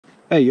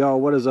Hey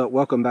y'all, what is up?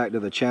 Welcome back to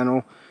the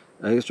channel.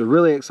 It's a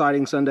really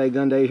exciting Sunday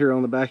gun day here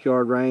on the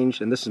backyard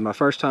range, and this is my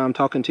first time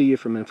talking to you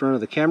from in front of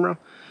the camera.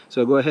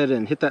 So go ahead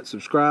and hit that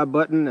subscribe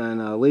button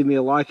and leave me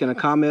a like and a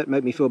comment,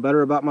 make me feel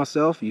better about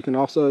myself. You can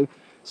also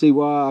see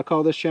why I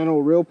call this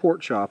channel Real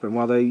Pork Chop and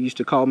why they used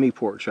to call me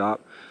Pork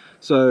Chop.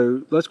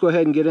 So let's go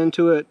ahead and get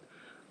into it.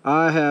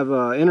 I have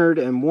entered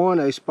and won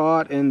a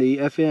spot in the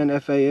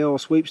FN FAL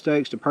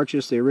sweepstakes to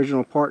purchase the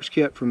original parts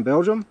kit from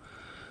Belgium.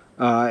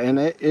 And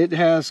it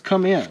has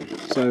come in.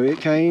 So it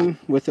came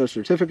with a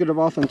certificate of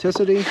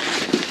authenticity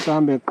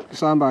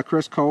signed by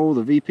Chris Cole,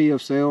 the VP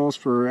of sales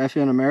for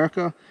FN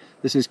America.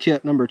 This is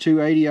kit number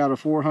 280 out of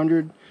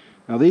 400.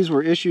 Now these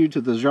were issued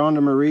to the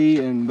Gendarmerie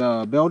in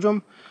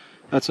Belgium.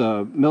 That's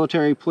a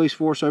military police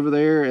force over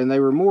there, and they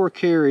were more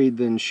carried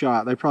than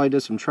shot. They probably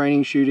did some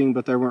training shooting,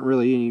 but there weren't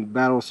really any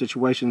battle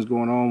situations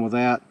going on with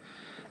that.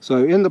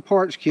 So in the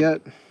parts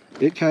kit,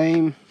 it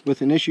came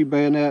with an issue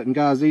bayonet, and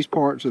guys, these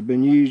parts have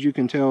been used. You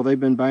can tell they've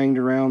been banged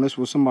around. This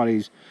was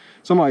somebody's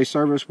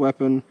service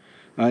weapon,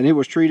 and it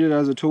was treated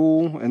as a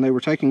tool, and they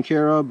were taken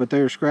care of, but they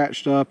were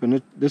scratched up.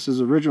 And this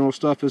is original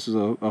stuff. This is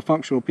a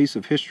functional piece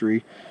of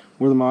history.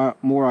 One of the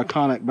more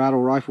iconic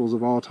battle rifles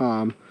of all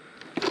time.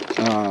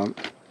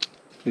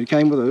 It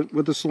came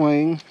with a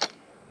sling,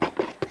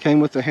 came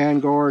with the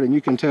handguard, and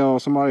you can tell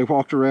somebody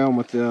walked around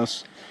with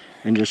this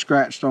and just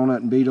scratched on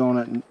it and beat on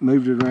it and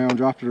moved it around,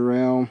 dropped it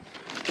around.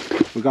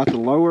 We got the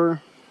lower,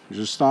 which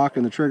is stock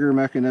in the trigger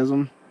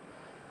mechanism.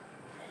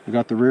 We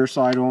got the rear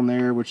sight on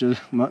there, which is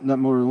not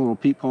more than a little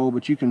peephole,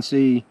 but you can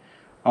see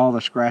all the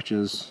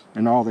scratches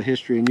and all the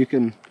history, and you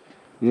can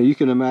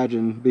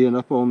imagine being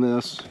up on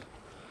this.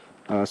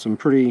 Some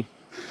pretty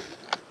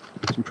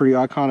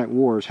iconic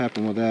wars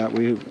happened with that.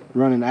 We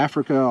run in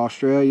Africa,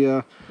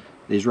 Australia.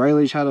 The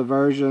Israelis had a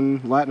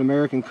version, Latin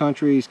American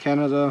countries,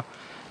 Canada.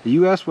 The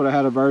U.S. would have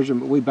had a version,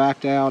 but we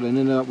backed out and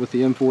ended up with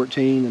the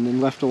M14, and then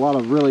left a lot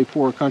of really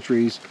poor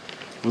countries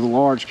with a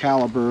large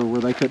caliber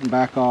where they couldn't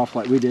back off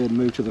like we did and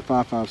move to the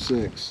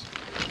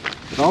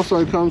 5.56. It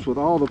also comes with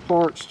all the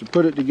parts to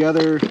put it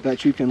together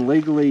that you can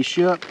legally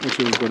ship, which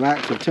is the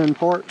max of 10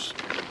 parts.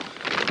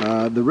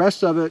 The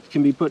rest of it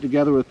can be put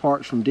together with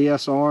parts from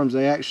DS Arms.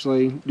 They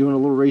actually, doing a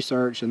little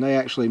research, and they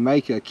actually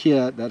make a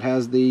kit that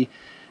has the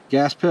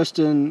gas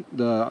piston,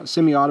 the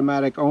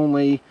semi-automatic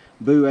only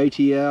BOO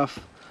ATF,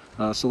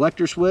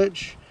 selector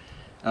switch,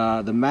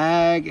 the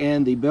mag,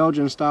 and the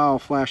Belgian style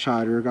flash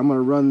hider. I'm going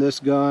to run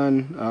this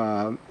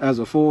gun as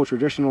a full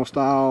traditional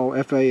style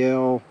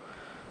FAL,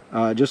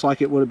 just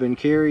like it would have been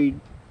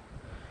carried,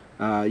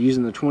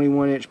 using the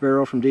 21-inch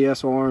barrel from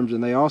DS Arms.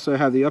 And they also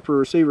have the upper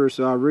receiver,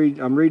 so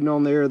I'm reading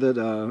on there that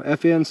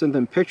FN sent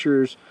them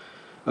pictures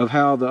of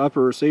how the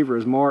upper receiver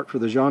is marked for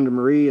the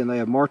Gendarmerie, and they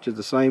have marked it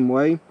the same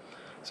way.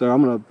 So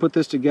I'm going to put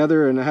this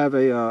together and have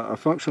a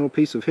functional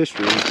piece of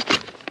history.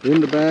 In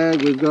the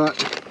bag, we've got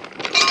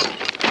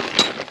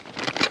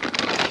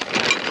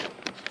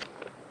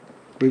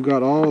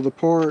all of the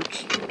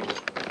parts.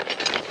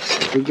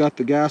 We've got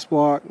the gas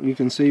block. You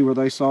can see where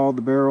they sawed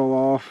the barrel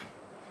off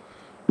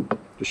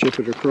to ship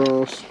it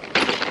across.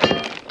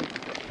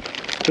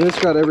 And it's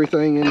got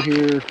everything in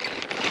here: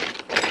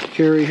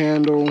 carry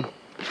handle,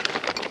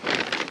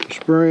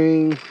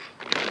 spring,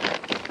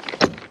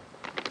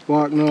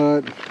 block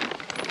nut,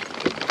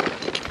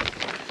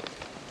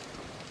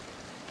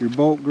 your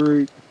bolt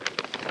group,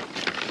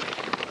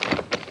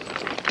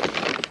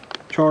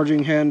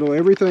 charging handle.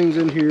 Everything's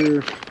in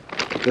here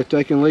that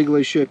they can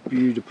legally ship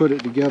you to put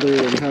it together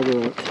and have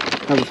a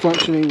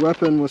functioning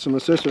weapon with some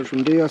assistance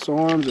from DS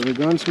Arms and a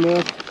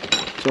gunsmith.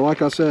 So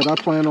like I said, I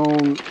plan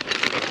on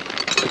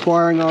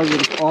acquiring all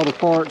the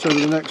parts over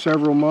the next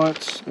several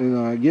months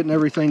and getting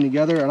everything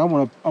together, and I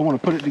want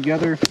to put it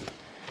together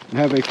and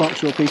have a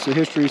functional piece of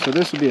history. So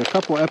this will be a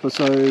couple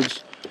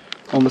episodes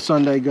on the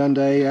Sunday gun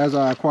day. As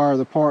I acquire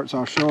the parts,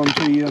 I'll show them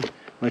to you,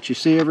 let you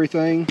see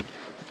everything.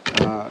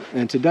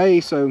 And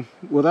today, so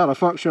without a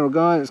functional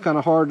gun, it's kind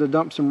of hard to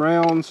dump some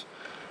rounds,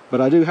 but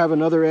I do have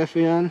another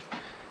FN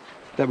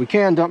that we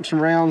can dump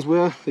some rounds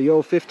with, the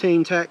old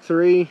 15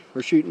 TAC-3.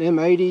 We're shooting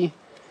M80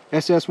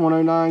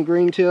 SS-109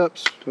 green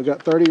tips. We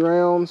got 30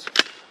 rounds.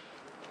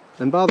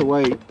 And by the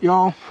way,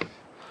 y'all,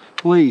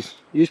 please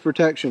use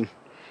protection.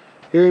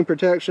 Hearing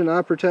protection,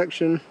 eye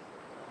protection.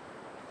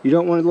 You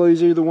don't want to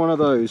lose either one of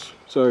those.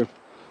 So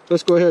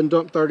let's go ahead and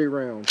dump 30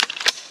 rounds.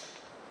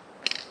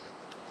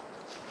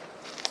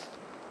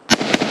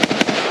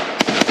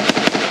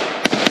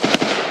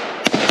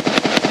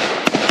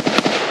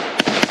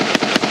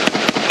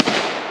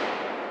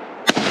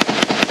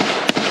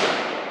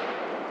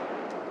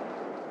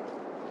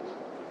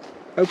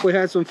 Hope we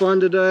had some fun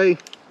today.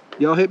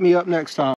 Y'all hit me up next time.